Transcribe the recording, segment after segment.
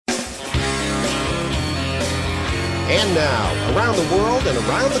And now, around the world and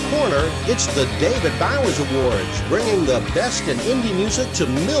around the corner, it's the David Bowers Awards, bringing the best in indie music to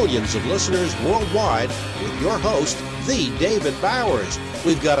millions of listeners worldwide with your host, the David Bowers.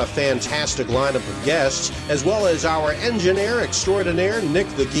 We've got a fantastic lineup of guests, as well as our engineer extraordinaire, Nick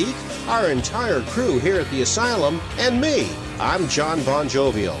the Geek, our entire crew here at the Asylum, and me. I'm John Bon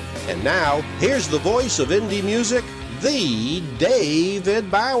Jovial. And now, here's the voice of indie music, the David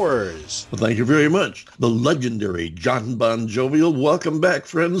Bowers. Well, thank you very much. The legendary John Bon Jovial. Welcome back,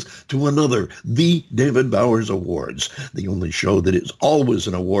 friends, to another The David Bowers Awards, the only show that is always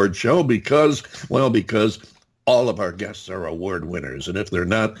an award show because all of our guests are award winners. And if they're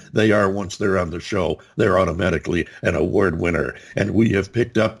not, they are once they're on the show. They're automatically an award winner. And we have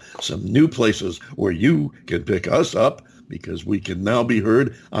picked up some new places where you can pick us up because we can now be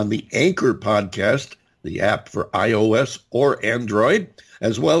heard on the Anchor podcast, the app for iOS or Android,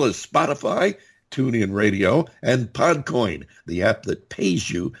 as well as Spotify, TuneIn Radio, and Podcoin, the app that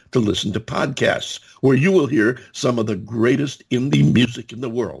pays you to listen to podcasts, where you will hear some of the greatest indie music in the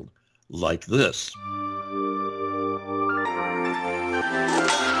world, like this.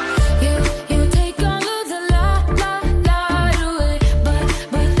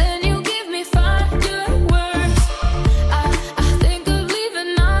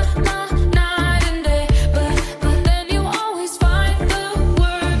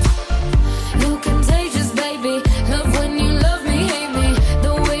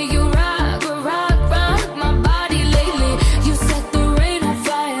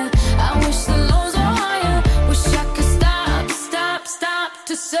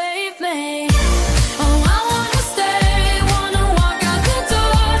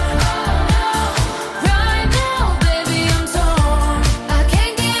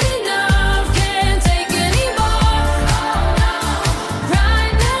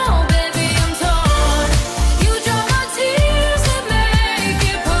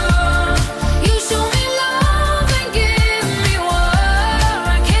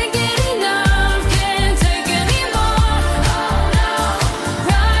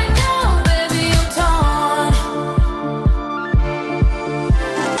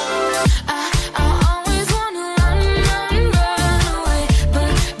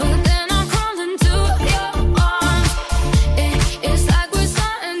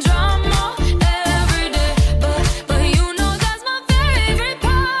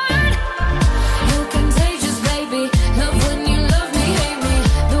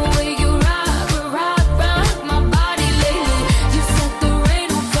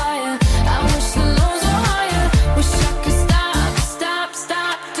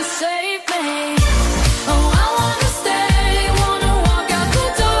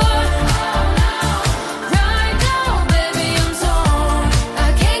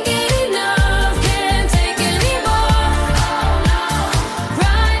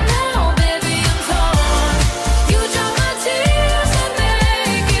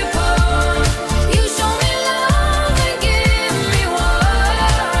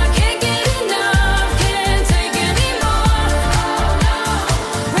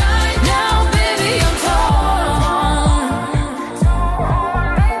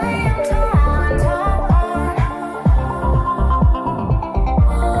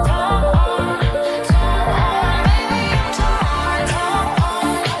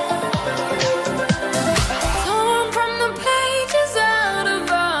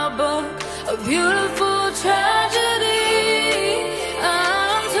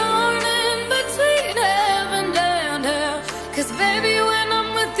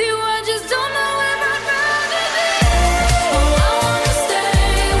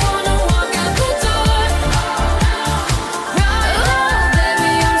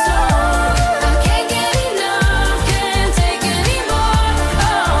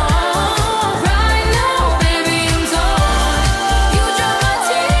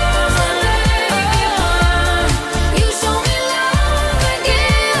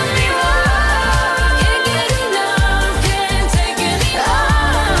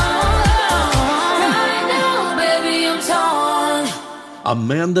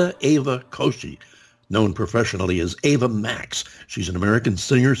 Amanda Ava Koshy, known professionally as Ava Max. She's an American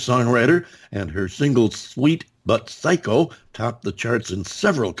singer-songwriter, and her single Sweet But Psycho topped the charts in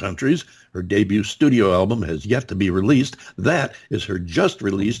several countries. Her debut studio album has yet to be released. That is her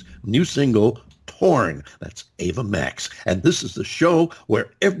just-released new single, Torn. That's Ava Max. And this is the show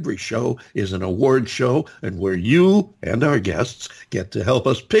where every show is an award show and where you and our guests get to help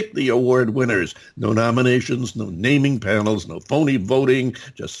us pick the award winners. No nominations, no naming panels, no phony voting,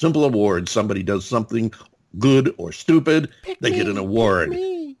 just simple awards. Somebody does something good or stupid, they get an award.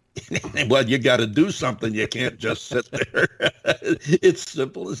 Well, you got to do something. You can't just sit there. It's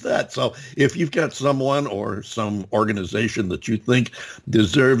simple as that. So if you've got someone or some organization that you think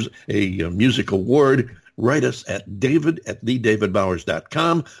deserves a music award, write us at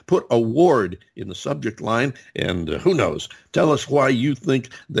david@thedavidbowers.com. Put award in the subject line, and who knows? Tell us why you think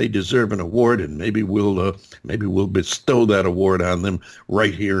they deserve an award, and maybe we'll bestow that award on them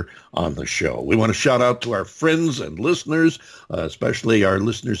right here on the show. We want to shout out to our friends and listeners, especially our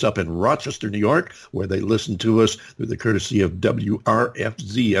listeners up in Rochester, New York, where they listen to us through the courtesy of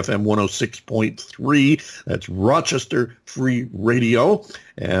WRFZ FM 106.3. That's Rochester Free Radio.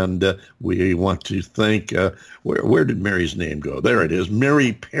 And we want to thank, where did Mary's name go? There it is,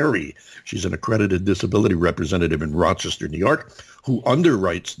 Mary Perry. She's an accredited disability representative in Rochester, New York, who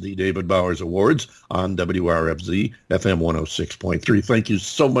underwrites the David Bowers Awards on WRFZ FM 106.3. Thank you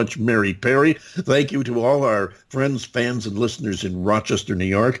so much, Mary Perry. Thank you to all our friends, fans, and listeners in Rochester, New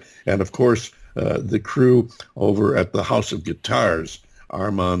York, and of course, the crew over at the House of Guitars,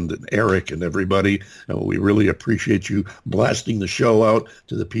 Armand and Eric and everybody. We really appreciate you blasting the show out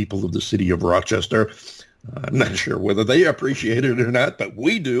to the people of the city of Rochester. I'm not sure whether they appreciate it or not, but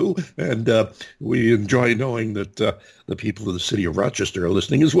we do. And we enjoy knowing that the people of the city of Rochester are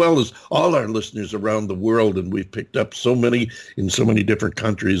listening, as well as all our listeners around the world. And we've picked up so many in so many different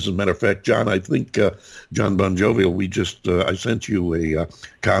countries. As a matter of fact, John, I think, John Bon Jovial, I sent you a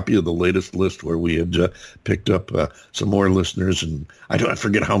copy of the latest list where we had picked up some more listeners. And I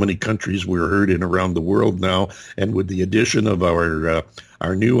forget how many countries we're heard in around the world now. And with the addition of our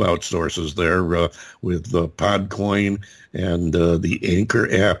new outsources there with Podcoin and the Anchor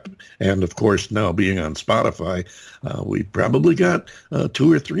app, and of course now being on Spotify, we probably got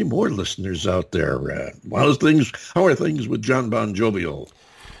 2 or 3 more listeners out there. How are things with John Bon Jovial?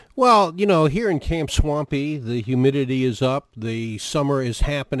 Well, here in Camp Swampy, the humidity is up, the summer is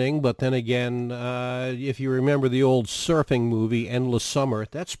happening, but then again, if you remember the old surfing movie, Endless Summer,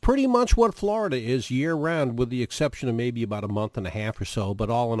 that's pretty much what Florida is year-round, with the exception of maybe about a month and a half or so, but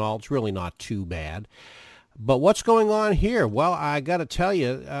all in all, it's really not too bad. But what's going on here? Well, I got to tell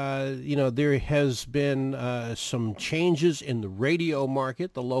you, there has been some changes in the radio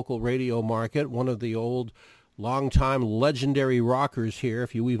market, the local radio market. One of the old longtime legendary rockers here,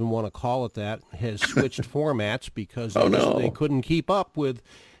 if you even want to call it that, has switched formats because they couldn't keep up with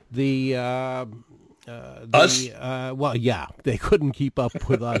the us? They couldn't keep up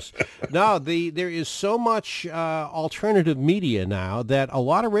with us. No, there is so much alternative media now that a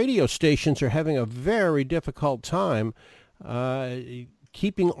lot of radio stations are having a very difficult time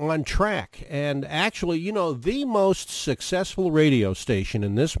keeping on track. And actually, the most successful radio station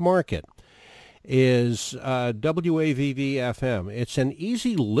in this market is WAVV-FM. It's an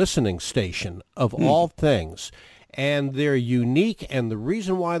easy listening station of all things, and they're unique, and the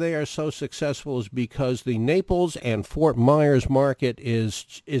reason why they are so successful is because the Naples and Fort Myers market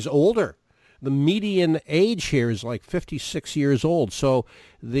is older. The median age here is like 56 years old, so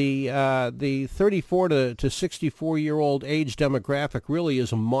the 34 to 64-year-old age demographic really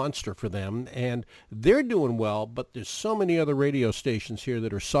is a monster for them, and they're doing well, but there's so many other radio stations here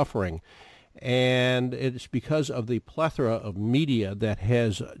that are suffering. And it's because of the plethora of media that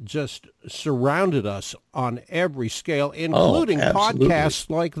has just surrounded us on every scale, including podcasts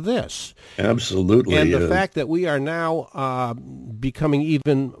like this. Absolutely. And the fact that we are now becoming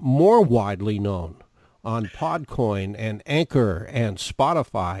even more widely known on Podcoin and Anchor and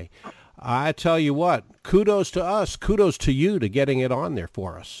Spotify. I tell you what, kudos to us, kudos to you to getting it on there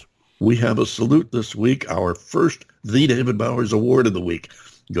for us. We have a salute this week. Our first The David Bowers Award of the week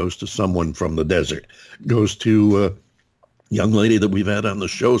goes to someone from the desert, goes to a young lady that we've had on the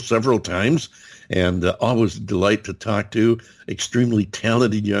show several times, and always a delight to talk to. Extremely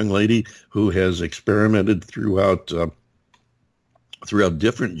talented young lady who has experimented throughout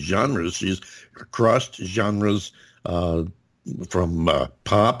different genres. She's crossed genres from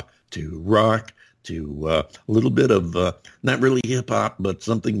pop to rock to a little bit of not really hip-hop, but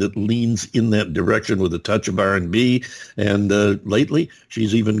something that leans in that direction with a touch of R&B. And lately,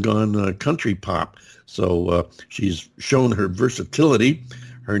 she's even gone country pop. So she's shown her versatility.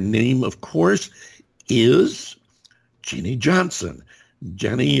 Her name, of course, is Jenny Johnson.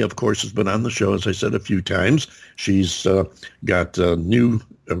 Jenny, of course, has been on the show, as I said, a few times. She's got a new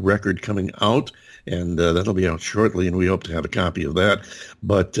record coming out, and that'll be out shortly, and we hope to have a copy of that.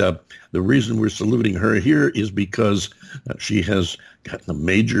 But the reason we're saluting her here is because she has gotten a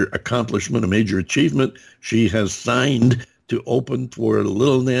major accomplishment, a major achievement. She has signed to open for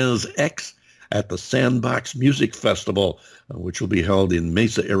Lil Nas X at the Sandbox Music Festival, which will be held in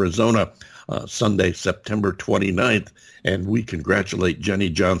Mesa, Arizona, Sunday, September 29th. And we congratulate Jenny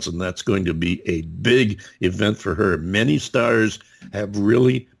Johnson. That's going to be a big event for her. Many stars have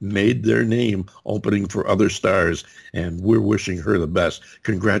really made their name opening for other stars, and we're wishing her the best.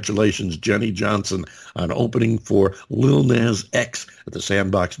 Congratulations, Jenny Johnson, on opening for Lil Nas X at the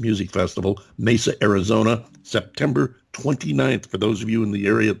Sandbox Music Festival, Mesa, Arizona, September 29th. For those of you in the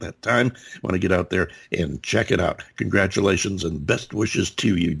area at that time, want to get out there and check it out. Congratulations and best wishes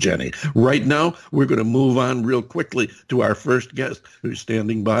to you, Jenny. Right now, we're going to move on real quickly to our first guest who's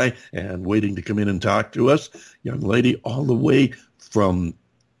standing by and waiting to come in and talk to us. Young lady all the way from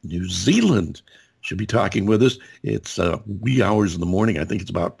New Zealand. She'll be talking with us. It's wee hours in the morning. I think it's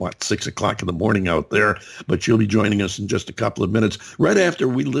about, 6 o'clock in the morning out there. But she'll be joining us in just a couple of minutes, right after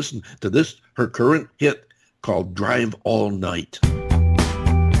we listen to this, her current hit called Drive All Night.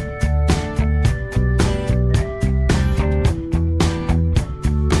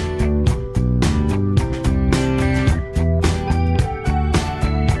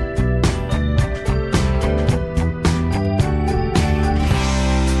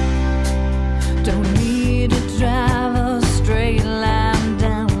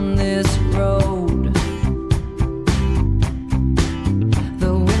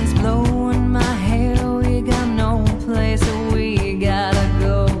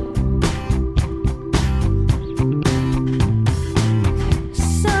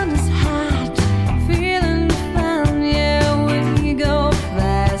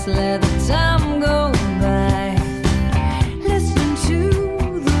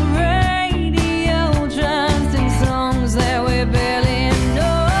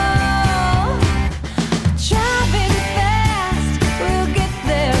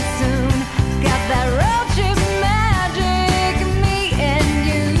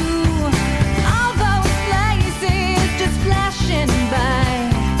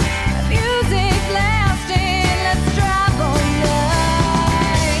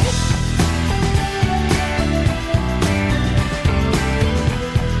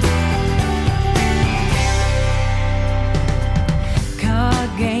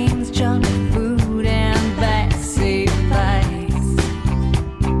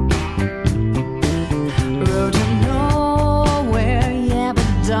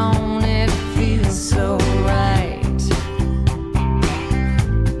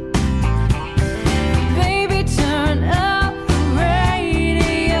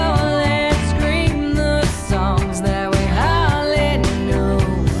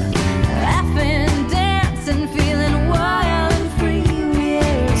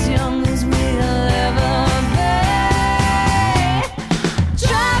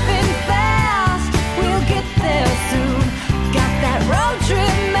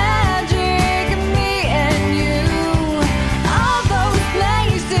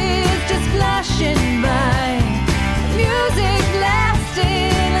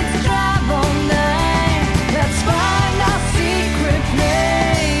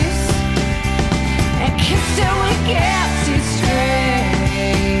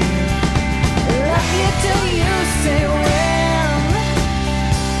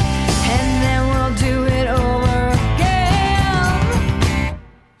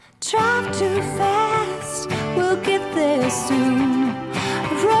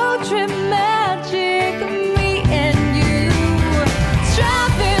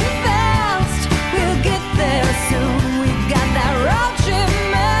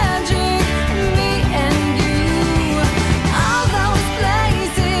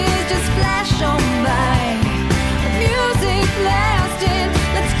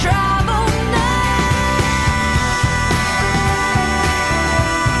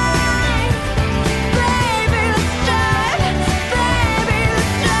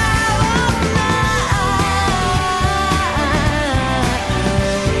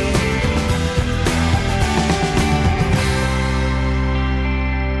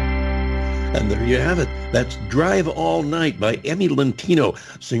 You have it. That's Drive All Night by Emme Lentino,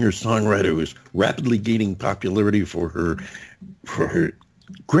 singer-songwriter who's rapidly gaining popularity for her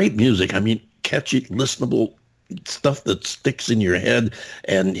great music. I mean, catchy, listenable stuff that sticks in your head.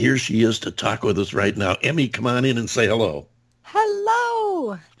 And here she is to talk with us right now. Emme, come on in and say hello.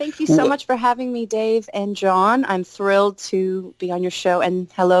 Hello. Thank you so much for having me, Dave and John. I'm thrilled to be on your show, and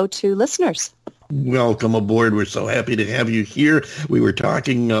hello to listeners. Welcome aboard. We're so happy to have you here. We were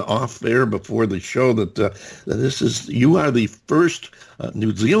talking off air before the show that you are the first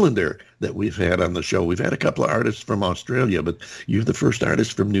New Zealander that we've had on the show. We've had a couple of artists from Australia, but you're the first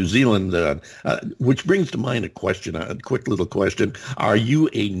artist from New Zealand, which brings to mind a question, a quick little question. Are you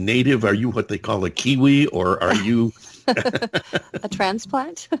a native? Are you what they call a Kiwi, or are you... A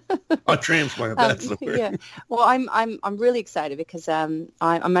transplant? A transplant, that's the word. Yeah. Well, I'm really excited because I'm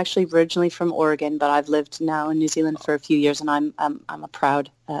actually originally from Oregon, but I've lived now in New Zealand for a few years, and I'm a proud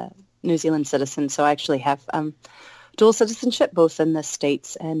New Zealand citizen. So I actually have dual citizenship, both in the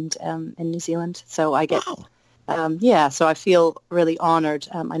States and in New Zealand. So I get, wow. So I feel really honored.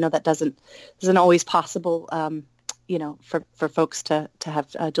 I know that isn't always possible, for folks to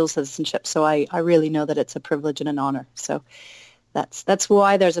have dual citizenship. So I really know that it's a privilege and an honor. So that's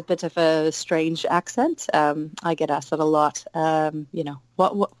why there's a bit of a strange accent. I get asked that a lot.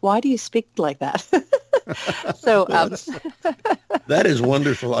 Why do you speak like that? So that is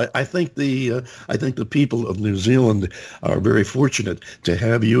wonderful. I think the people of New Zealand are very fortunate to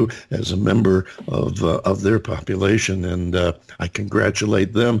have you as a member of their population, and I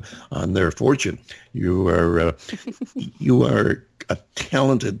congratulate them on their fortune. You are a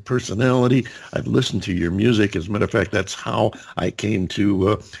talented personality. I've listened to your music. As a matter of fact, that's how I came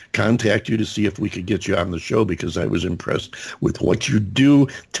to contact you to see if we could get you on the show, because I was impressed with what you do.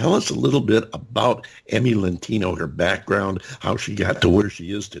 Tell us a little bit about Emme Lentino, her background, how she got to where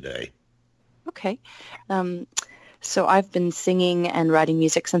she is today. Okay. So I've been singing and writing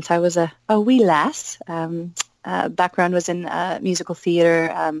music since I was a wee lass. Background was in musical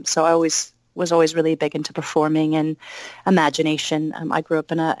theater, so I was always really big into performing and imagination. I grew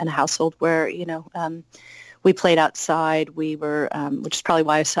up in a household where, we played outside. We were, which is probably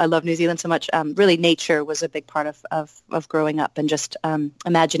why I love New Zealand so much. Really, nature was a big part of growing up, and just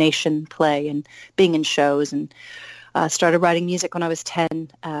imagination, play, and being in shows. And started writing music when I was 10,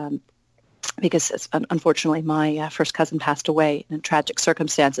 because unfortunately my first cousin passed away in tragic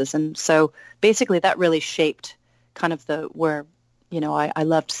circumstances. And so basically that really shaped kind of where I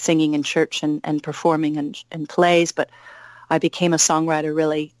loved singing in church and performing in plays, but I became a songwriter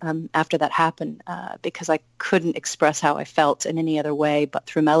really after that happened, because I couldn't express how I felt in any other way but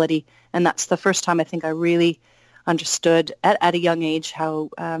through melody. And that's the first time I think I really understood at a young age how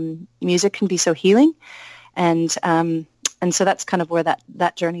music can be so healing. And so that's kind of where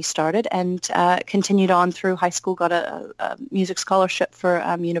that journey started, and continued on through high school, got a music scholarship for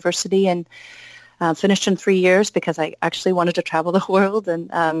university, and finished in 3 years because I actually wanted to travel the world, and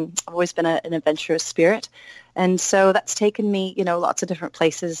I've always been an adventurous spirit. And so that's taken me, lots of different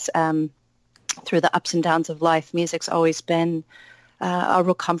places through the ups and downs of life. Music's always been a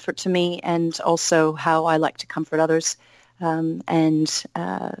real comfort to me, and also how I like to comfort others. And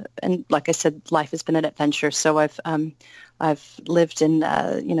like I said, life has been an adventure. So I've lived in,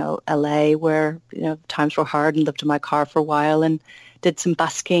 LA, where, times were hard, and lived in my car for a while, and did some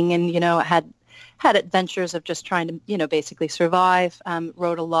busking, and, had adventures of just trying to, basically survive.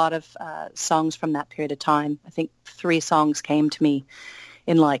 Wrote a lot of songs from that period of time. I think 3 songs came to me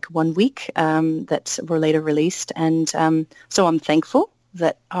in like 1 week that were later released. And so I'm thankful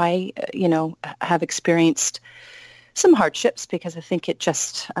that I, have experienced some hardships, because I think it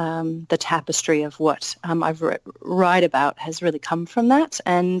just, the tapestry of what I've write about has really come from that.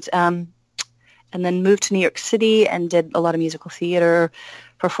 And then moved to New York City and did a lot of musical theater,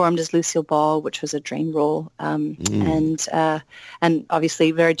 performed as Lucille Ball, which was a drain role, and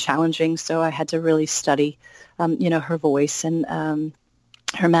obviously very challenging. So I had to really study, her voice and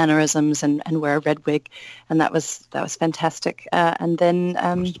her mannerisms, and wear a red wig, and that was fantastic. And then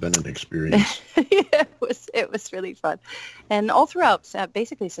must have been an experience. Yeah, it was really fun. And all throughout,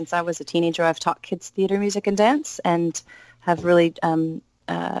 basically since I was a teenager, I've taught kids theater, music, and dance, and have really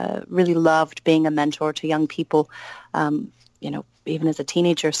really loved being a mentor to young people, even as a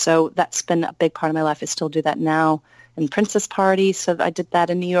teenager. So that's been a big part of my life. I still do that now in Princess Party. So I did that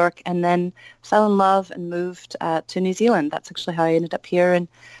in New York, and then fell in love and moved to New Zealand. That's actually how I ended up here,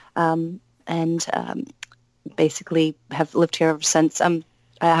 and basically have lived here ever since. I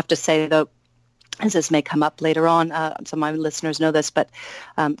have to say, though, as this may come up later on, some of my listeners know this, but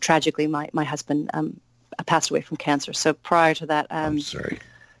tragically my husband passed away from cancer. So prior to that, I'm sorry.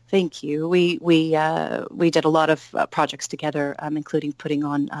 Thank you. We did a lot of projects together, including putting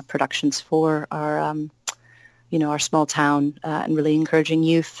on productions for our our small town, and really encouraging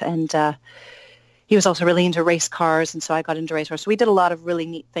youth. And he was also really into race cars, and so I got into race cars. So we did a lot of really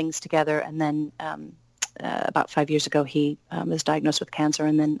neat things together. And then about 5 years ago, he was diagnosed with cancer,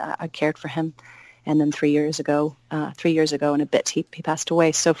 and then I cared for him. And then 3 years ago and a bit, he passed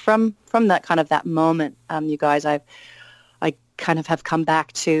away. So from that kind of that moment, you guys, I kind of have come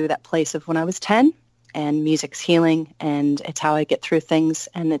back to that place of when I was 10, and music's healing, and it's how I get through things,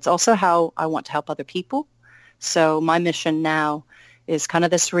 and it's also how I want to help other people. So my mission now is kind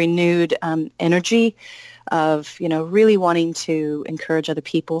of this renewed energy of, really wanting to encourage other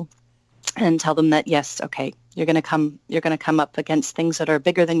people and tell them that, yes, okay, you're going to come up against things that are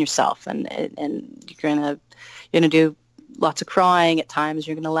bigger than yourself, and you're going to do lots of crying at times,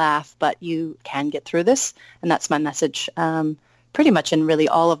 you're going to laugh, but you can get through this. And that's my message. Pretty much in really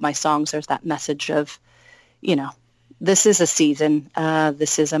all of my songs, there's that message of, this is a season,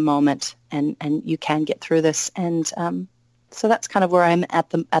 this is a moment, and you can get through this. And so that's kind of where I'm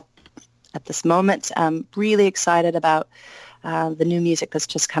at this moment. I'm really excited about the new music that's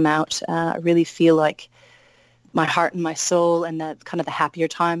just come out. I really feel like my heart and my soul and the kind of the happier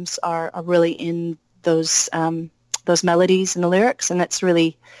times are really in those melodies and the lyrics, and it's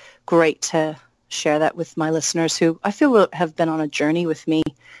really great to share that with my listeners who I feel have been on a journey with me,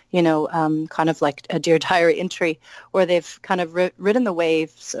 kind of like a Dear Diary entry, where they've kind of ridden the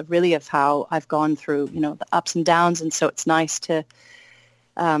waves of how I've gone through, the ups and downs. And so it's nice to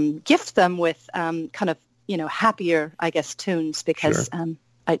gift them with kind of, happier, I guess, tunes, because sure.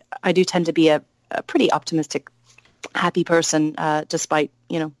 I do tend to be a pretty optimistic, happy person, despite,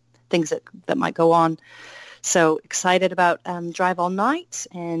 things that might go on. So excited about Drive All Night,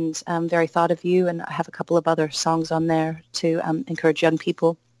 and very thought of you, and I have a couple of other songs on there to encourage young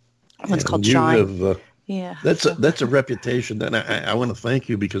people. One's called Shine. Yeah, that's a reputation, and I want to thank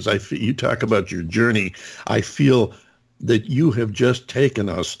you, because you talk about your journey. I feel that you have just taken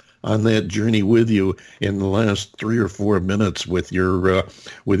us on that journey with you in the last 3 or 4 minutes with your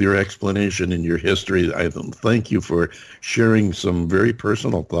explanation and your history. I thank you for sharing some very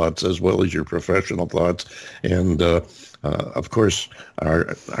personal thoughts as well as your professional thoughts, and of course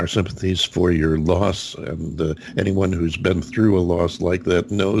our sympathies for your loss, and anyone who's been through a loss like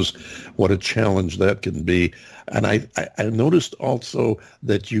that knows what a challenge that can be. And I noticed also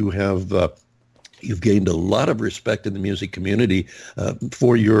that you have you've gained a lot of respect in the music community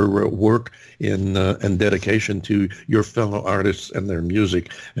for your work and dedication to your fellow artists and their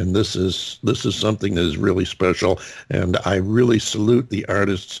music. And this is something that is really special. And I really salute the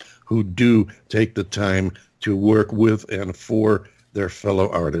artists who do take the time to work with and for their fellow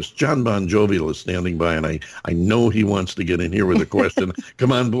artists. John Bon Jovial is standing by, and I know he wants to get in here with a question.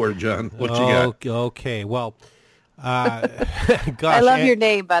 Come on board, John. What you got? Okay. Well, gosh, I love your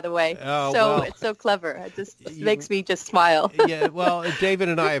name, by the way. It's so clever. It just makes me just smile. Yeah, well, David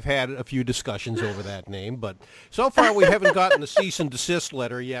and I have had a few discussions over that name, but so far we haven't gotten the cease and desist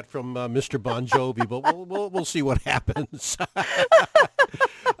letter yet from Mr. Bon Jovi, but we'll see what happens.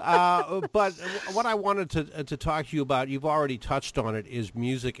 But what I wanted to talk to you about, you've already touched on it, is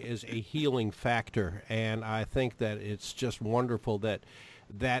music as a healing factor, and I think that it's just wonderful that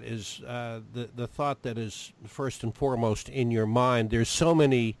is the thought that is first and foremost in your mind. There's so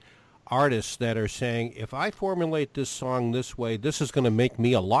many artists that are saying, if I formulate this song this way, this is going to make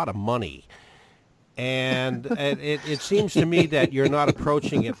me a lot of money. And it seems to me that you're not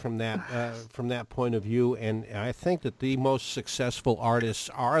approaching it from that point of view. And I think that the most successful artists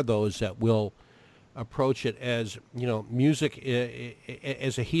are those that will approach it as, music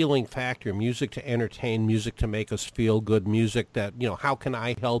as a healing factor, music to entertain, music to make us feel good, music that, how can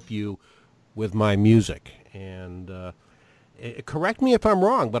I help you with my music? And correct me if I'm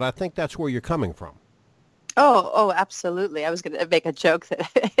wrong, but I think that's where you're coming from. Oh, absolutely. I was going to make a joke that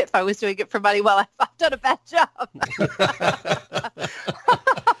if I was doing it for money, well, I've done a bad job.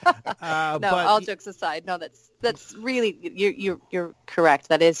 All jokes aside, no, that's really, you're correct.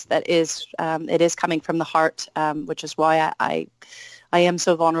 That is it is coming from the heart, which is why I am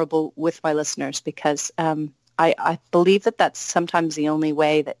so vulnerable with my listeners, because I believe that that's sometimes the only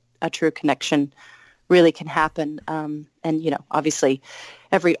way that a true connection really can happen. And obviously,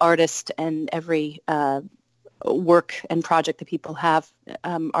 every artist and every work and project that people have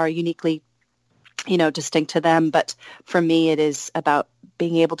are uniquely, distinct to them. But for me, it is about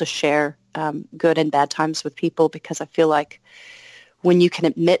being able to share good and bad times with people, because I feel like when you can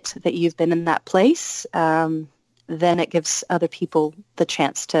admit that you've been in that place, then it gives other people the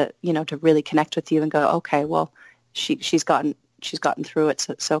chance to, to really connect with you and go, okay, well, she's gotten through it,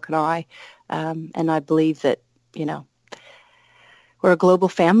 so can I. And I believe that, we're a global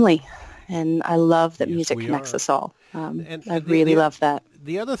family, and I love that music connects us all. And I really love that.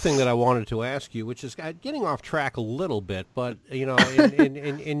 The other thing that I wanted to ask you, which is getting off track a little bit, but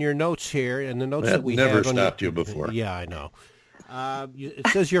in your notes here, and the notes that we never have stopped you before. Yeah, I know. It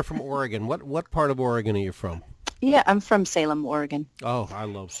says you're from Oregon. What part of Oregon are you from? Yeah, I'm from Salem, Oregon. Oh, I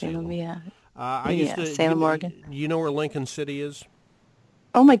love Salem. Yeah. Salem, Oregon. You know where Lincoln City is?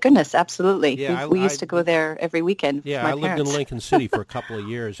 Oh my goodness, absolutely. Yeah, we used to go there every weekend. Yeah, with I my lived parents. in Lincoln City for a couple of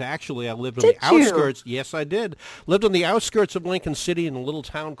years. Actually, I lived on Did the outskirts. Yes, I did. Lived on the outskirts of Lincoln City in a little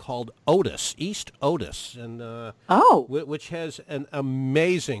town called Otis, East Otis, and which has an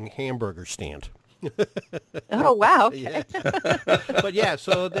amazing hamburger stand. Oh wow! Okay. Yeah. But yeah,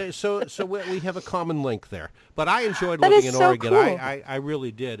 so we have a common link there. But I enjoyed living in Oregon. Cool. I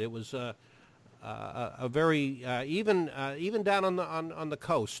really did. It was a very even down on the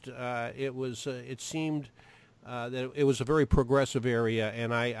coast. It seemed that it was a very progressive area,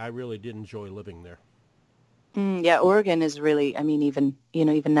 and I really did enjoy living there. Yeah, Oregon is really. I mean, even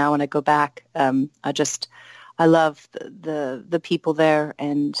now when I go back, I love the people there,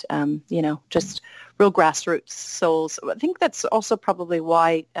 and just real grassroots souls. I think that's also probably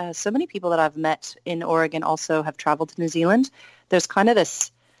why so many people that I've met in Oregon also have traveled to New Zealand. There's kind of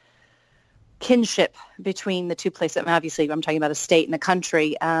this kinship between the two places. I mean, obviously, I'm talking about a state and a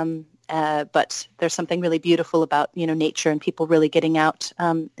country, but there's something really beautiful about nature and people really getting out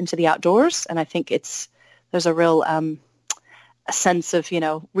into the outdoors, and I think there's a real a sense of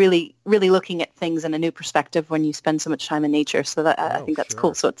really looking at things in a new perspective when you spend so much time in nature. So that I think that's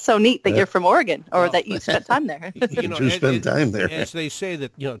cool. So it's so neat that you're from Oregon, or that you spent time there. You spend time there. As they say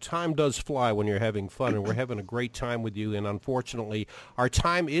that time does fly when you're having fun, and we're having a great time with you. And unfortunately, our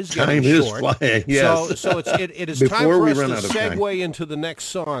time is getting short. Time is flying. Yes. So it is Before time for we us run to out of segue time. into the next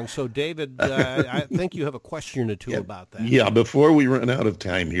song. So David, I think you have a question or two about that. Yeah. Before we run out of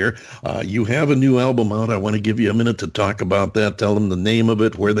time here, you have a new album out. I want to give you a minute to talk about that. Tell them the name of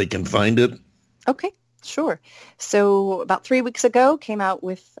it, where they can find it. Okay, sure. So about 3 weeks ago, came out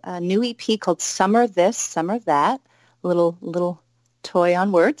with a new EP called Summer This, Summer That. Little toy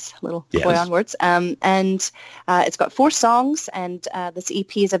on words, play on words. And it's got 4 songs, and this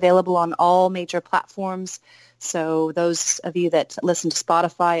EP is available on all major platforms. So those of you that listen to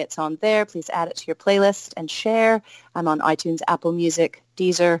Spotify, it's on there. Please add it to your playlist and share. I'm on iTunes, Apple Music,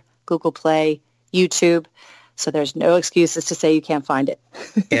 Deezer, Google Play, YouTube. So there's no excuses to say you can't find it.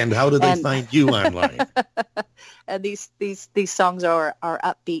 And how do they find you online? And these songs are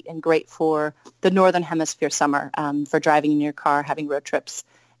upbeat and great for the Northern Hemisphere summer, for driving in your car, having road trips.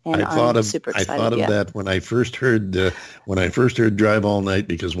 And I'm super excited. I thought of that when I first heard Drive All Night,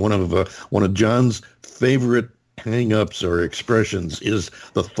 because one of John's favorite hang-ups or expressions is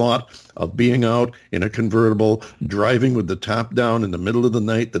the thought of being out in a convertible, driving with the top down in the middle of the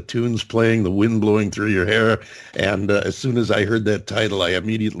night, the tunes playing, the wind blowing through your hair. And as soon as I heard that title, I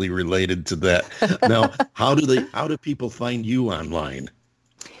immediately related to that. Now, how do people find you online?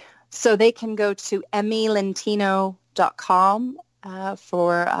 So they can go to emmelentino.com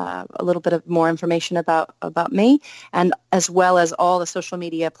for a little bit of more information about me, and as well as all the social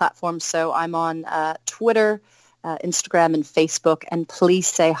media platforms. So I'm on Twitter, Instagram, and Facebook, and please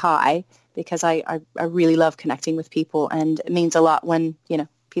say hi, because I really love connecting with people, and it means a lot when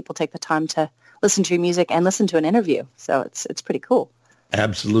people take the time to listen to your music and listen to an interview. So it's pretty cool.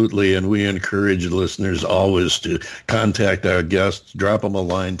 Absolutely, and we encourage listeners always to contact our guests, drop them a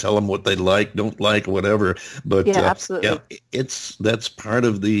line, tell them what they like, don't like, whatever. But absolutely, that's part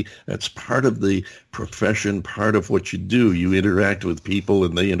of the profession, part of what you do. You interact with people,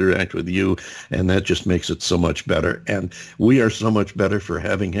 and they interact with you, and that just makes it so much better. And we are so much better for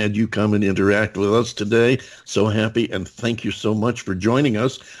having had you come and interact with us today. So happy, and thank you so much for joining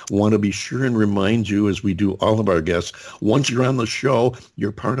us. Want to be sure and remind you, as we do all of our guests, once you're on the show,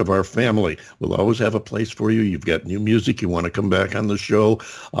 you're part of our family. We'll always have a place for you. You've got new music, you want to come back on the show,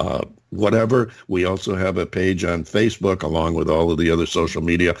 whatever. We also have a page on Facebook, along with all of the other social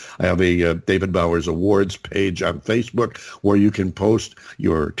media. I have a David Bowers Awards page on Facebook where you can post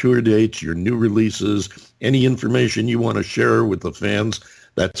your tour dates, your new releases, any information you want to share with the fans.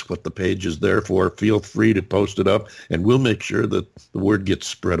 That's what the page is there for. Feel free to post it up, and we'll make sure that the word gets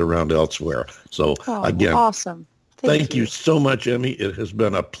spread around elsewhere. So again, awesome. Thank you so much, Emme. It has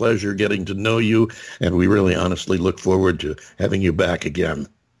been a pleasure getting to know you, and we really honestly look forward to having you back again.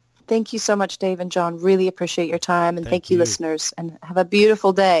 Thank you so much, Dave and John. Really appreciate your time, and thank you, listeners, and have a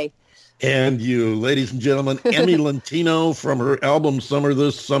beautiful day. And you, ladies and gentlemen, Emme Lentino from her album Summer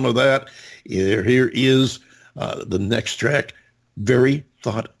This, Summer That. Here is the next track, Very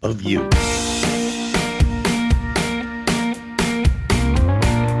Thought of You.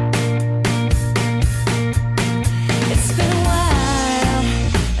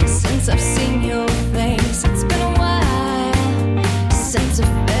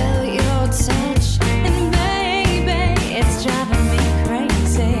 Driving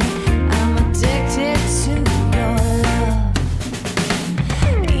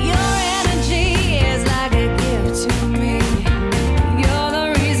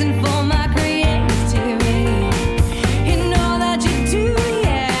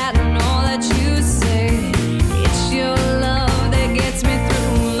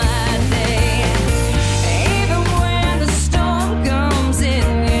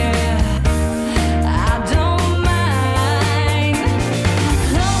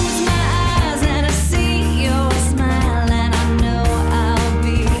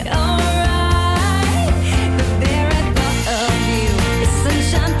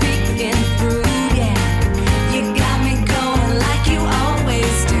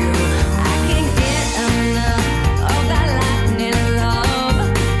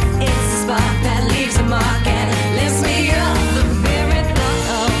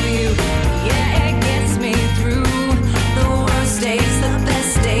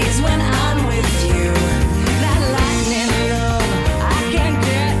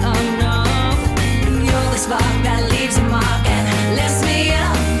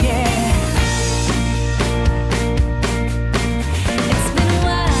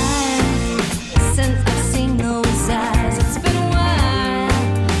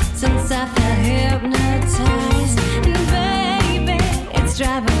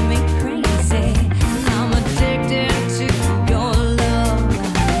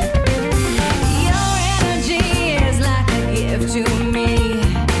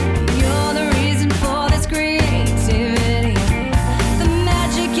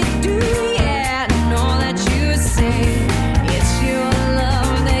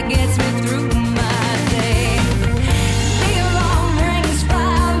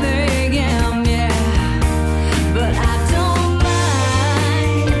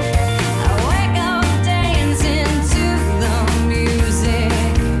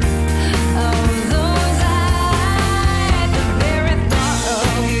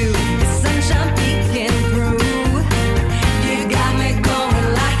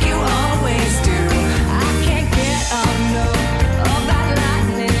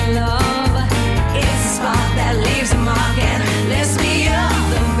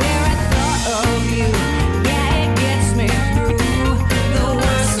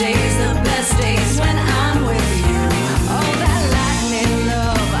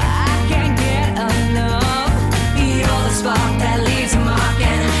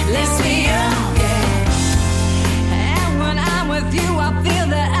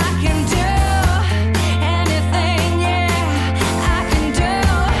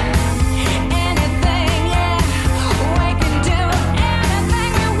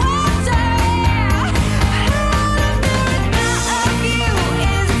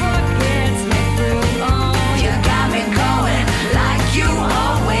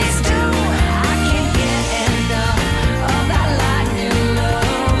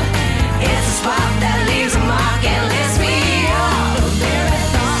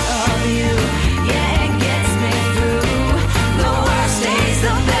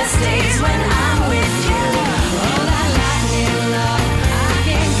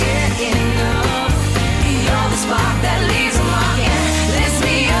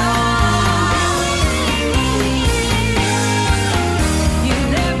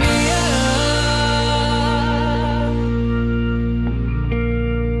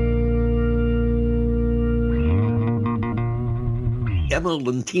Emme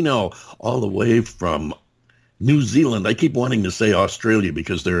Lentino, all the way from New Zealand. I keep wanting to say Australia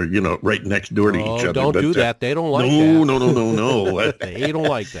because they're, right next door to each other. Don't do that. They don't like that. No. They don't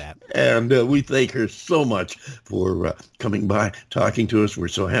like that. And we thank her so much for coming by, talking to us. We're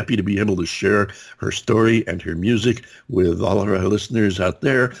so happy to be able to share her story and her music with all of our listeners out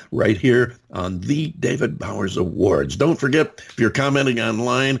there right here on the David Bowers Awards. Don't forget, if you're commenting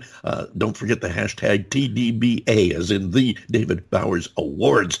online, don't forget the hashtag TDBA, as in the David Bowers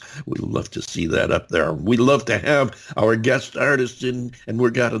Awards. We'd love to see that up there. We love to have our guest artists in, and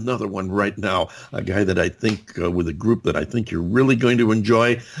we've got another one right now, a guy that I think, with a group that I think you're really going to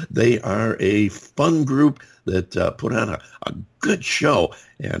enjoy. They are a fun group that put on a good show.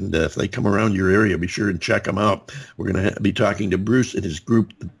 And if they come around your area, be sure and check them out. We're going to be talking to Bruce and his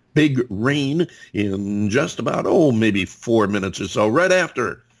group, Big Rain, in just about, maybe 4 minutes or so, right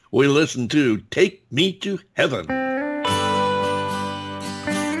after we listen to Take Me to Heaven.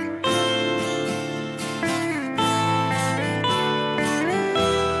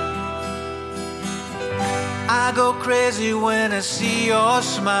 I go crazy when I see your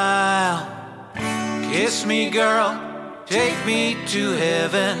smile. Kiss me, girl, take me to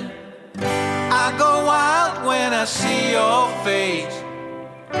heaven. I go wild when I see your face.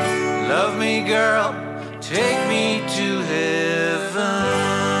 Love me, girl, take me to heaven.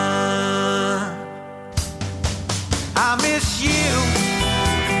 I miss you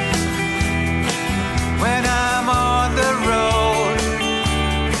when I'm on the road.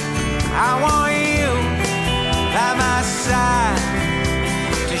 I want you by my side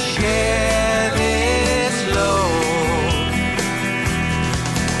to share this load.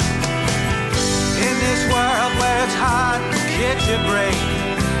 In this world where it's hard to catch a break,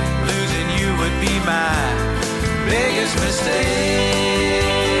 losing you would be my biggest mistake.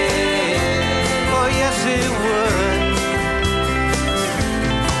 Oh yes it would.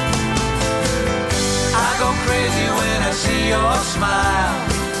 I go crazy when I see your smile.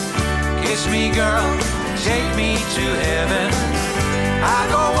 Kiss me, girl, take me to heaven. I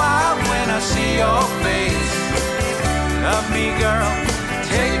go wild when I see your face. Love me, girl,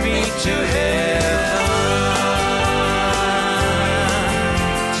 take me to heaven.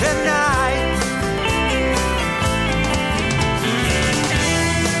 Tonight,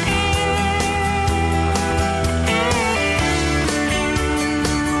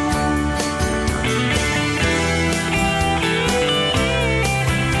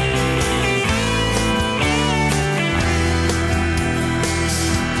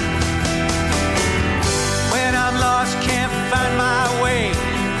 when I'm lost, can't find my way,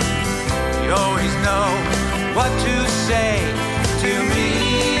 you always know what to say to me.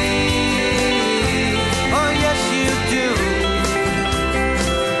 Oh yes you do.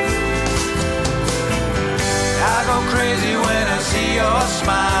 I go crazy when I see your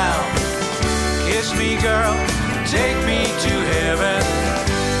smile. Kiss me, girl, take me to heaven.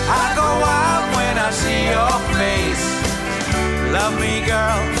 I go wild when I see your face. Love me,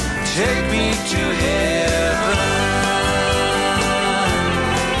 girl, take me to heaven.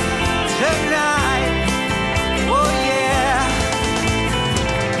 Tonight, oh yeah,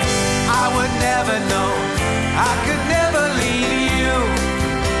 I would never know, I could never leave you.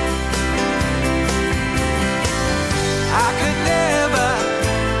 I could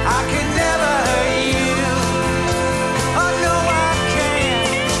never hurt you. Oh no, I can't.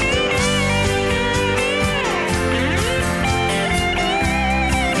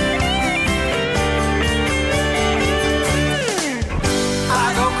 I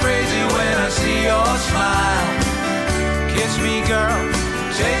go crazy when I see your smile. Kiss me, girl,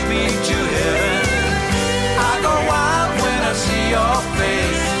 take me to heaven. I go wild when I see your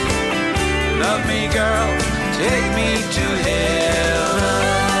face. Love me, girl, take me to heaven.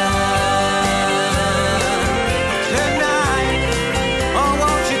 Tonight, oh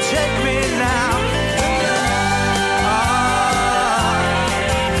won't you take me now?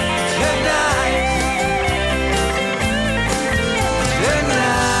 Tonight,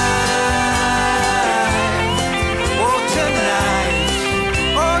 oh tonight,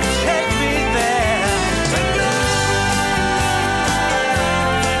 oh take me there.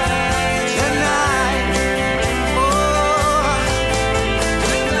 Tonight, oh,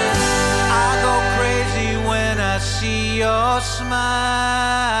 I go crazy when I see your smile.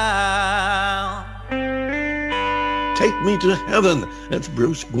 Take Me to Heaven. That's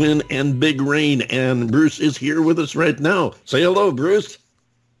Bruce Guyn and Big Rain. And Bruce is here with us right now. Say hello, Bruce.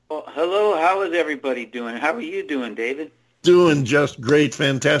 Well, hello. How is everybody doing? How are you doing, David? Doing just great.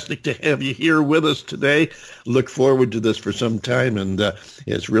 Fantastic to have you here with us today. Look forward to this for some time. And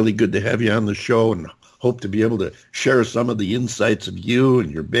it's really good to have you on the show. And hope to be able to share some of the insights of you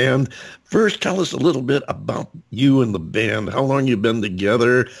and your band. First, tell us a little bit about you and the band, how long you've been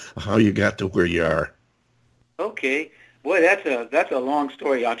together, how you got to where you are. Okay. Boy, that's a long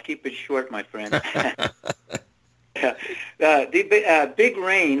story. I'll keep it short, my friend. Big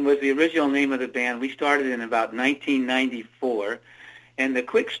Rain was the original name of the band. We started in about 1994. And the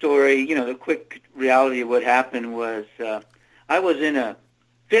quick story, the quick reality of what happened was I was in a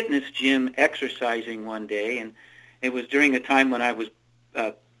fitness gym exercising one day, and it was during a time when I was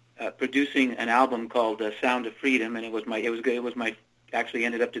producing an album called Sound of Freedom, and it was my actually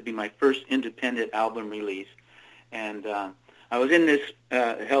ended up to be my first independent album release. And I was in this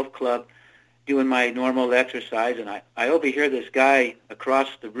health club doing my normal exercise, and I overhear this guy across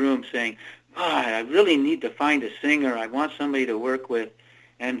the room saying, "God, I really need to find a singer. I want somebody to work with."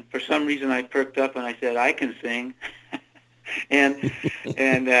 And for some reason, I perked up and I said, "I can sing." and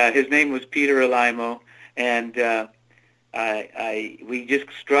his name was Peter Alimo, and we just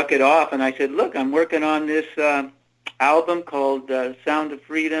struck it off. And I said, "Look, I'm working on this album called Sound of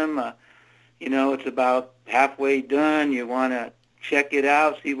Freedom. It's about halfway done. You want to check it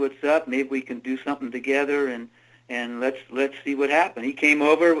out, see what's up. Maybe we can do something together, and let's see what happens." He came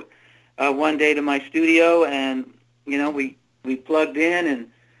over one day to my studio, and we plugged in and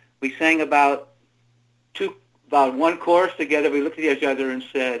we sang about one chorus together. We looked at each other and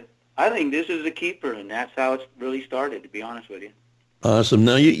said, "I think this is a keeper," and that's how it really started, to be honest with you. Awesome.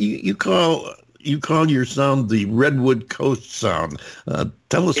 Now you call your sound the Redwood Coast sound.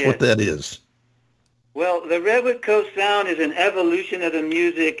 Tell us what that is. Well, the Redwood Coast sound is an evolution of the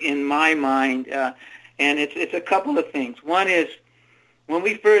music in my mind, and it's a couple of things. One is when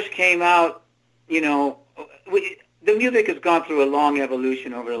we first came out, the music has gone through a long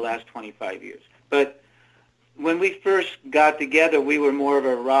evolution over the last 25 years. But when we first got together, we were more of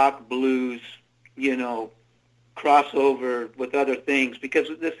a rock, blues, crossover with other things, because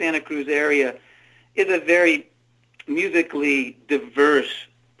the Santa Cruz area is a very musically diverse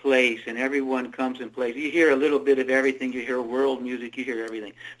place, and everyone comes and plays. You hear a little bit of everything. You hear world music. You hear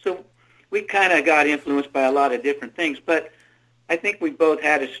everything. So we kind of got influenced by a lot of different things, but I think we both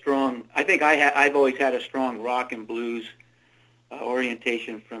had I've always had a strong rock and blues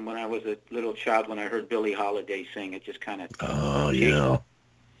orientation from when I was a little child. When I heard Billie Holiday sing, it just kind of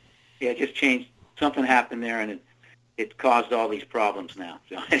it just changed. Something happened there, and it caused all these problems now.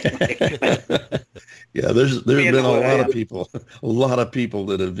 So yeah, there's been a lot of people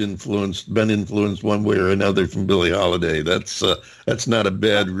that have been influenced one way or another from Billie Holiday. That's not a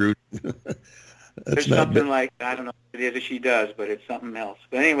bad route. There's something like, I don't know what it is that she does, but it's something else.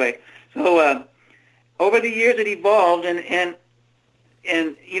 But anyway, so over the years it evolved, and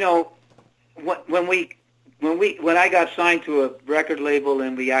when I got signed to a record label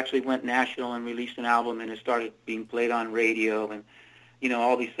and we actually went national and released an album and it started being played on radio, and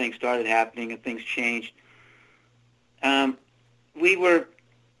all these things started happening and things changed. We were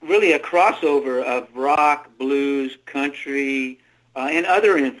really a crossover of rock, blues, country, and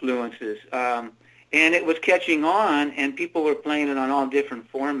other influences. And it was catching on, and people were playing it on all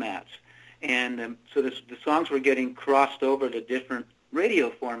different formats. And so the songs were getting crossed over to different radio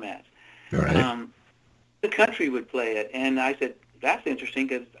formats. Right. The country would play it, and I said, "That's interesting,"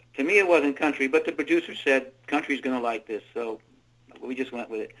 because to me it wasn't country, but the producer said, "Country's going to like this," so we just went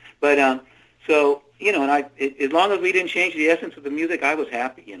with it. But and as long as we didn't change the essence of the music, I was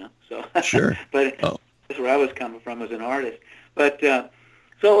happy, So sure. But that's where I was coming from as an artist. But so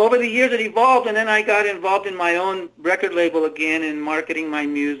over the years it evolved, and then I got involved in my own record label again and marketing my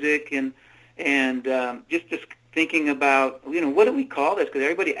music, and just thinking about, what do we call this? Because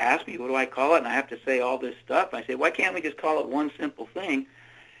everybody asks me, what do I call it? And I have to say all this stuff. I say, why can't we just call it one simple thing?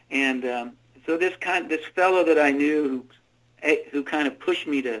 And so this fellow that I knew who kind of pushed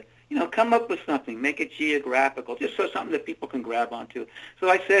me to, come up with something, make it geographical, just so something that people can grab onto. So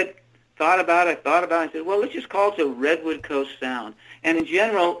I thought about it, I said, well, let's just call it the Redwood Coast Sound. And in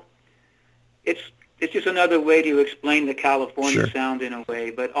general, it's just another way to explain the California sound in a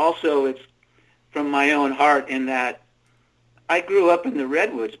way, but also it's from my own heart, in that I grew up in the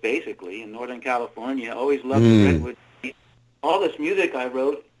Redwoods, basically, in Northern California. Always loved the Redwoods. All this music I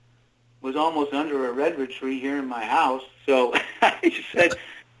wrote was almost under a redwood tree here in my house. So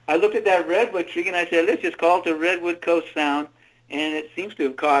I looked at that redwood tree and I said, let's just call it the Redwood Coast Sound. And it seems to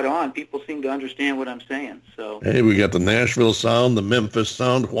have caught on. People seem to understand what I'm saying. So hey, we got the Nashville sound, the Memphis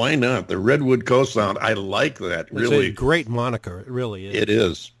sound. Why not? The Redwood Coast Sound. I like that. It's really a great moniker. It really is. It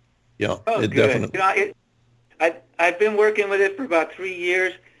is. Yeah, it good. Definitely. I've been working with it for about 3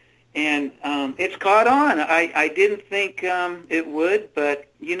 years, it's caught on. I didn't think it would,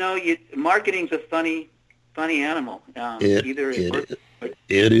 but marketing's a funny animal.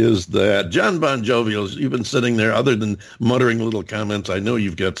 It is that. John Bon Jovial, you've been sitting there, other than muttering little comments, I know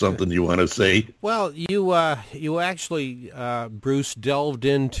you've got something you want to say. Well, you actually, Bruce, delved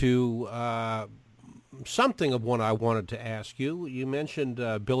into something of what I wanted to ask you. You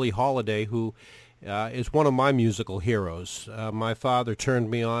mentioned Billie Holiday, who is one of my musical heroes. My father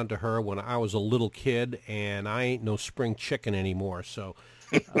turned me on to her when I was a little kid, and I ain't no spring chicken anymore, so...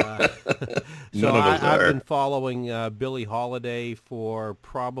 I've been following Billie Holiday for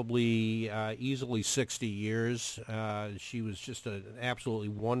probably easily 60 years. She was just an absolutely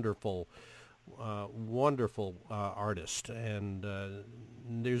wonderful artist, and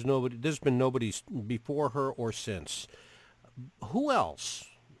there's been nobody before her or since. Who else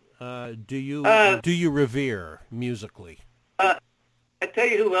do you revere musically? I tell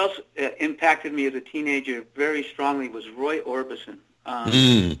you who else impacted me as a teenager very strongly was Roy Orbison.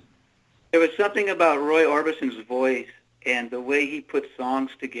 There was something about Roy Orbison's voice and the way he put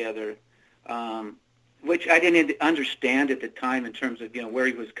songs together, which I didn't understand at the time in terms of where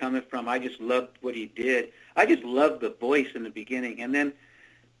he was coming from. I just loved what he did. I just loved the voice in the beginning, and then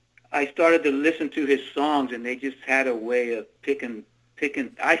I started to listen to his songs, and they just had a way of picking.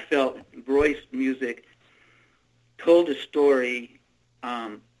 I felt Roy's music told a story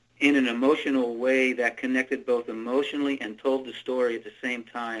in an emotional way that connected both emotionally and told the story at the same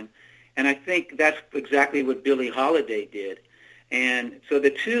time. And I think that's exactly what Billie Holiday did. And so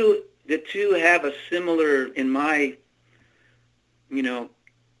the two have a similar, in my,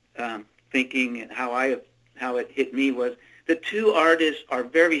 thinking, and how it hit me was the two artists are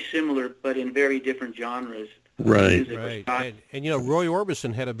very similar, but in very different genres. Right. And Roy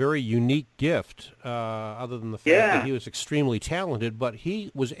Orbison had a very unique gift, other than the fact that he was extremely talented, but he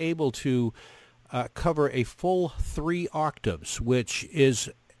was able to cover a full 3 octaves, which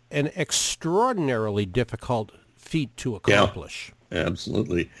is an extraordinarily difficult feat to accomplish. Yeah,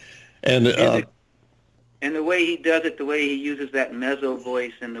 absolutely. And the way he does it, the way he uses that mezzo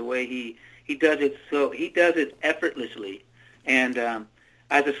voice, and the way he does it, so he does it effortlessly. And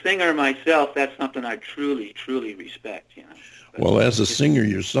as a singer myself, that's something I truly, truly respect. Well, as a singer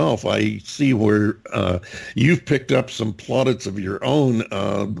yourself, I see where you've picked up some plaudits of your own.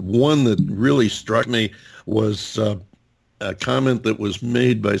 One that really struck me was a comment that was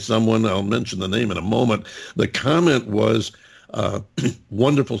made by someone. I'll mention the name in a moment. The comment was,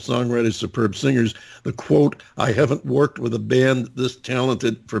 wonderful songwriters, superb singers. The quote, "I haven't worked with a band this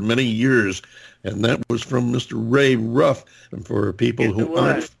talented for many years." And that was from Mr. Ray Ruff. And for people who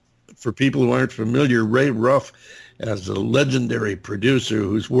aren't familiar, Ray Ruff, as a legendary producer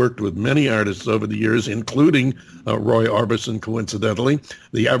who's worked with many artists over the years, including Roy Orbison, coincidentally,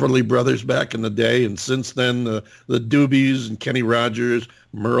 the Everly Brothers back in the day, and since then the Doobies and Kenny Rogers,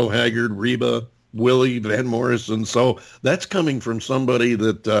 Merle Haggard, Reba, Willie, Van Morrison. So that's coming from somebody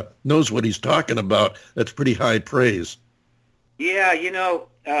that knows what he's talking about. That's pretty high praise. Yeah,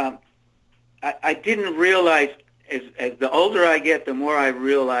 I didn't realize, as the older I get, the more I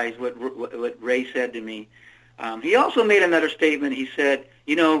realize what Ray said to me. He also made another statement. He said,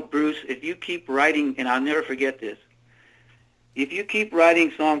 Bruce, if you keep writing, and I'll never forget this, if you keep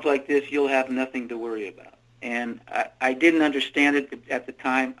writing songs like this, you'll have nothing to worry about. And I didn't understand it at the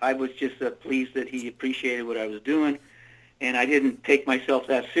time. I was just pleased that he appreciated what I was doing, and I didn't take myself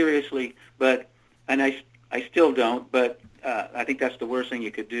that seriously. And I still don't. But I think that's the worst thing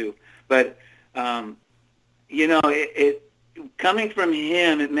you could do. But it coming from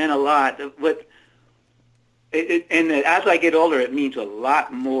him, it meant a lot. And as I get older, it means a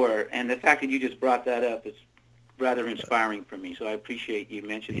lot more. And the fact that you just brought that up is rather inspiring for me. So I appreciate you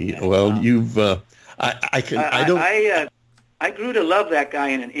mentioning that. Well, I grew to love that guy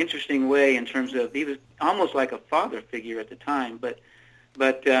in an interesting way in terms of he was almost like a father figure at the time. But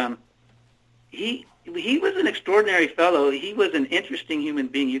he was an extraordinary fellow. He was an interesting human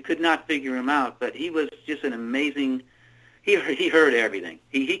being. You could not figure him out. But he was just an amazing. He heard everything.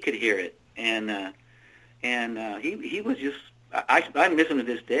 He could hear it, and he was just. I miss him to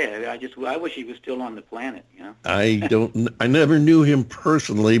this day. I wish he was still on the planet. I never knew him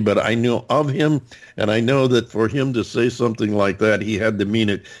personally, but I know of him, and I know that for him to say something like that, he had to mean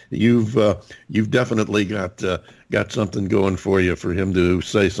it. You've definitely got something going for you for him to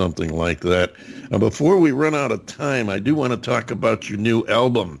say something like that. Before we run out of time, I do want to talk about your new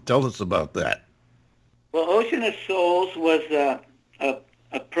album. Tell us about that. Well, Ocean of Souls was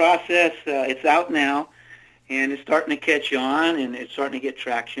a process. It's out now. And it's starting to catch on, and it's starting to get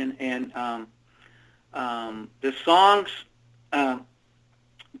traction. And the songs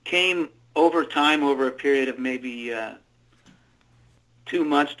came over time, over a period of maybe 2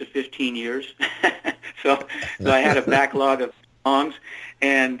 months to 15 years. so I had a backlog of songs.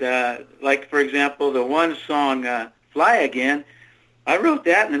 And like, for example, the one song, Fly Again, I wrote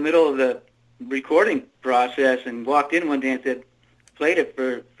that in the middle of the recording process and walked in one day and said, played it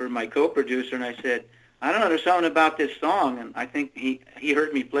for my co-producer, and I said, I don't know, there's something about this song. And I think he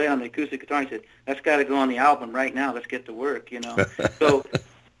heard me play on the acoustic guitar. He said, that's got to go on the album right now. Let's get to work, you know. So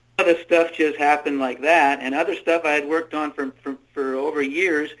other stuff just happened like that, and other stuff I had worked on for over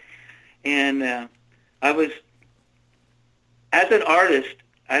years. And I was, as an artist,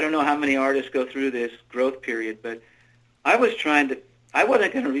 I don't know how many artists go through this growth period, but I wasn't going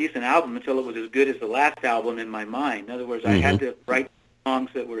to release an album until it was as good as the last album in my mind. In other words, I had to write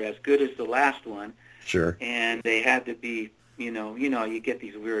songs that were as good as the last one. Sure. And they had to be, you get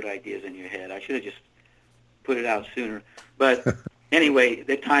these weird ideas in your head. I should have just put it out sooner. But anyway,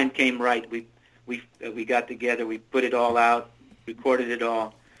 the time came right. We got together, we put it all out, recorded it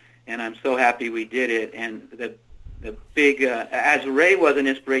all, and I'm so happy we did it. And the big, as Ray was an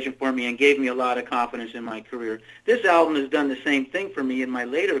inspiration for me and gave me a lot of confidence in my career, this album has done the same thing for me in my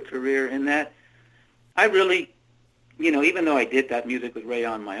later career, in that I really, even though I did that music with Ray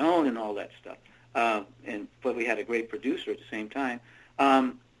on my own and all that stuff, but we had a great producer at the same time.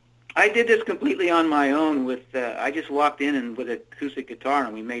 I did this completely on my own. I just walked in and with an acoustic guitar,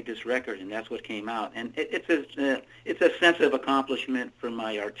 and we made this record, and that's what came out. And it's a sense of accomplishment from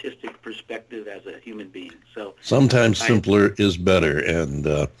my artistic perspective as a human being. So sometimes simpler is better,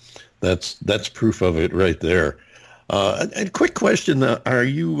 and that's proof of it right there. A quick question: are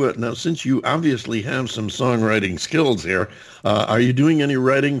you now, since you obviously have some songwriting skills here, are you doing any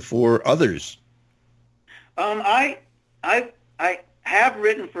writing for others? I have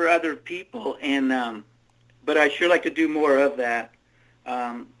written for other people, and but I sure like to do more of that.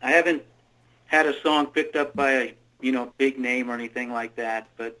 I haven't had a song picked up by a big name or anything like that,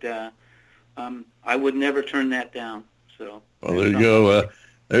 but I would never turn that down. So well, there you go.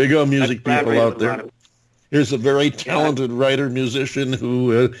 There you go, music people out there. Here's a very talented writer, musician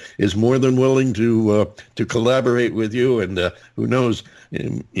who is more than willing to collaborate with you, and who knows,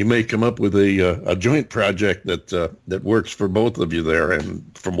 you may come up with a joint project that works for both of you there. And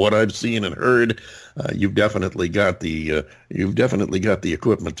from what I've seen and heard, you've definitely got the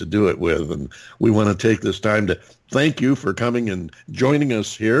equipment to do it with. And we want to take this time to thank you for coming and joining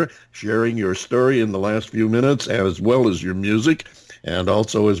us here, sharing your story in the last few minutes, as well as your music. And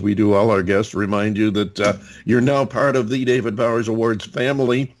also, as we do all our guests, remind you that you're now part of the David Bowers Awards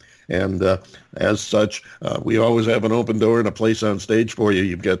family. And as such, we always have an open door and a place on stage for you.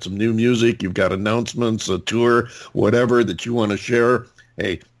 You've got some new music, you've got announcements, a tour, whatever that you want to share.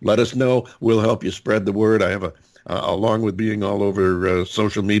 Hey, let us know. We'll help you spread the word. I have along with being all over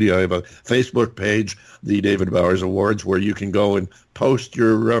social media, I have a Facebook page, the David Bowers Awards, where you can go and post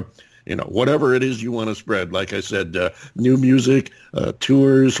your whatever it is you want to spread. Like I said, new music,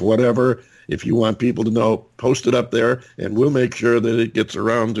 tours, whatever. If you want people to know, post it up there, and we'll make sure that it gets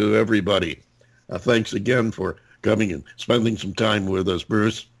around to everybody. Thanks again for coming and spending some time with us,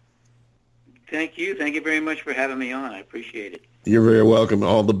 Bruce. Thank you. Thank you very much for having me on. I appreciate it. You're very welcome.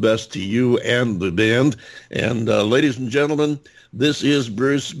 All the best to you and the band. And ladies and gentlemen, this is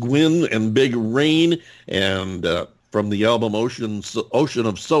Bruce Guyn Big Rain, and from the album Ocean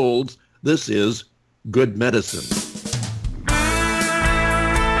of Souls, this is Good Medicine.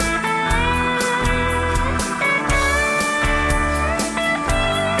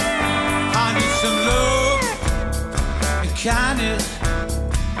 I need some love and kindness.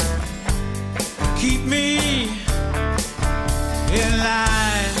 Keep me in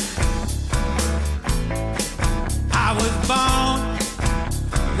line. I was born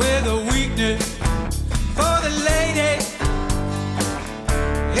with a weakness for the lady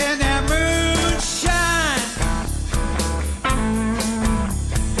in that moonshine.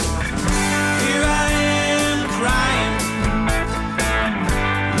 Here I am crying,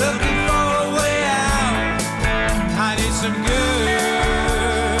 looking for a way out. I need some good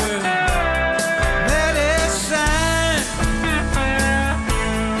medicine.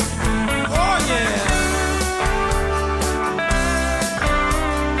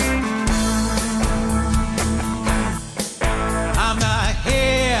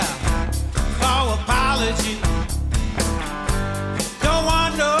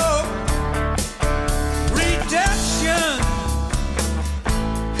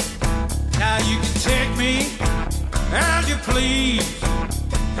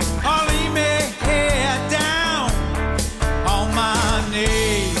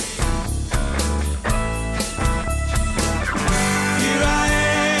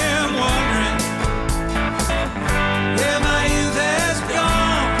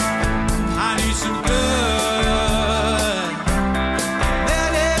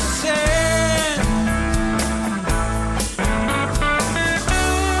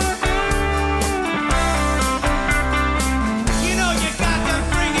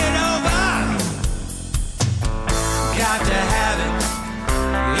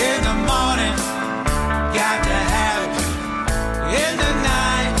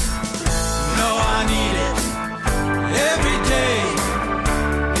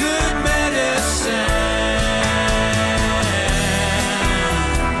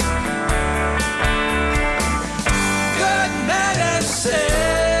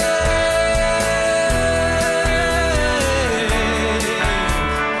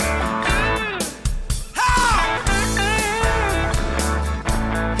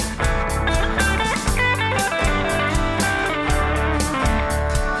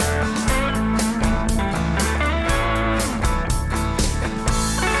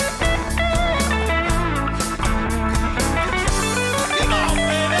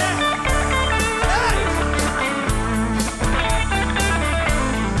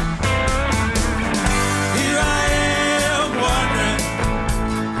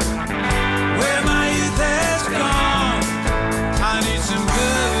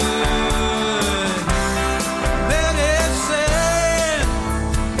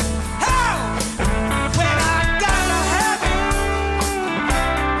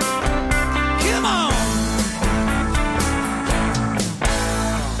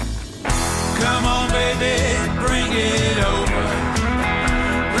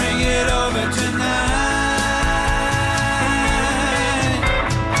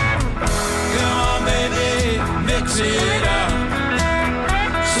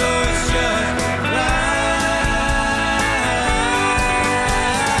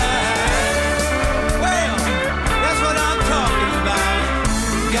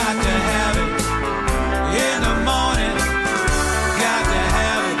 got to have it in the morning, got to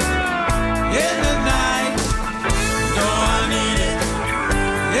have it in the night. No, I need it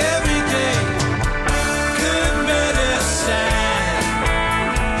every day. Good medicine,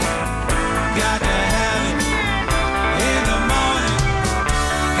 got to have it in the morning,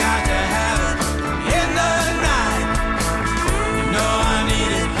 got to have it in the night. No, I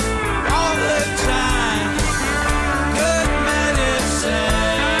need it all the time. Good medicine.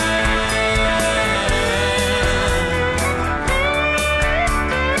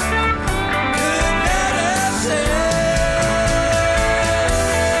 Good medicine.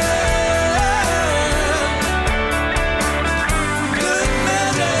 Good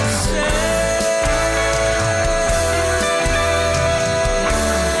medicine.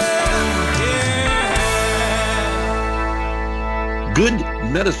 Yeah. Good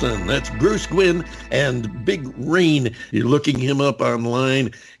Medicine. That's Bruce Guyn and Big Rain. You're looking him up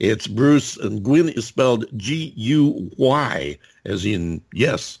online. It's Bruce, and Guyn is spelled G-U-Y, as in,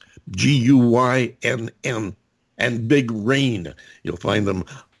 yes, G-U-Y-N-N, and Big Rain. You'll find them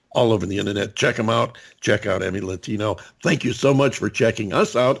all over the internet. Check them out. Check out Emme Lentino. Thank you so much for checking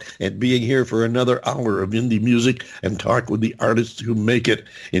us out and being here for another hour of indie music and talk with the artists who make it,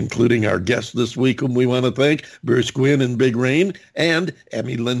 including our guest this week, whom we want to thank, Bruce Guyn and Big Rain, and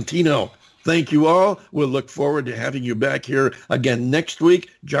Emme Lentino. Thank you all. We'll look forward to having you back here again next week.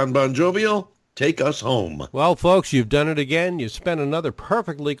 John Bon Jovial, take us home. Well, folks, you've done it again. You've spent another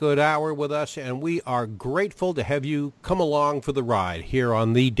perfectly good hour with us, and we are grateful to have you come along for the ride here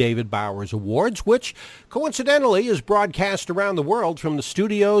on the David Bowers Awards, which coincidentally is broadcast around the world from the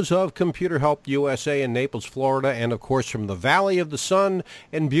studios of Computer Help USA in Naples, Florida, and of course from the Valley of the Sun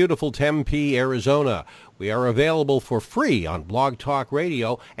in beautiful Tempe, Arizona. We are available for free on Blog Talk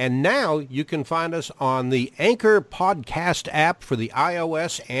Radio, and now you can find us on the Anchor podcast app for the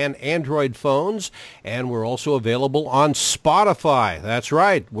iOS and Android phones, and we're also available on Spotify. That's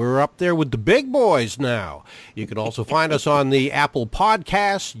right, we're up there with the big boys now. You can also find us on the Apple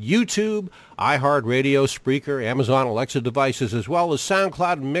Podcasts, YouTube, iHeartRadio, Spreaker, Amazon Alexa devices, as well as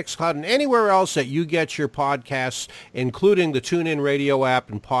SoundCloud and Mixcloud, and anywhere else that you get your podcasts, including the TuneIn Radio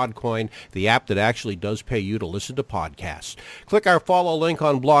app and Podcoin, the app that actually does pay you to listen to podcasts. Click our follow link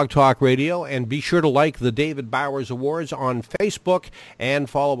on Blog Talk Radio, and be sure to like the David Bowers Awards on Facebook, and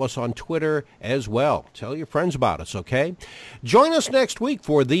follow us on Twitter as well. Tell your friends about us, okay? Join us next week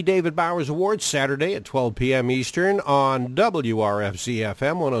for the David Bowers Awards, Saturday at 12 p.m. Eastern on WRFZ-FM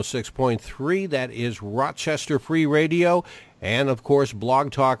 106.3. That is Rochester Free Radio. And, of course,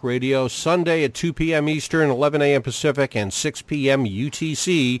 Blog Talk Radio, Sunday at 2 p.m. Eastern, 11 a.m. Pacific, and 6 p.m.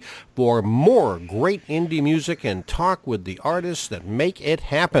 UTC for more great indie music and talk with the artists that make it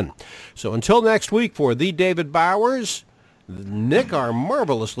happen. So until next week, for the David Bowers, Nick, our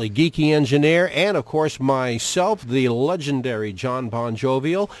marvelously geeky engineer, and, of course, myself, the legendary John Bon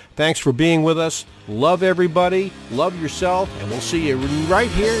Jovial, thanks for being with us. Love everybody. Love yourself. And we'll see you right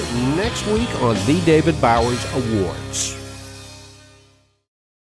here next week on the David Bowers Awards.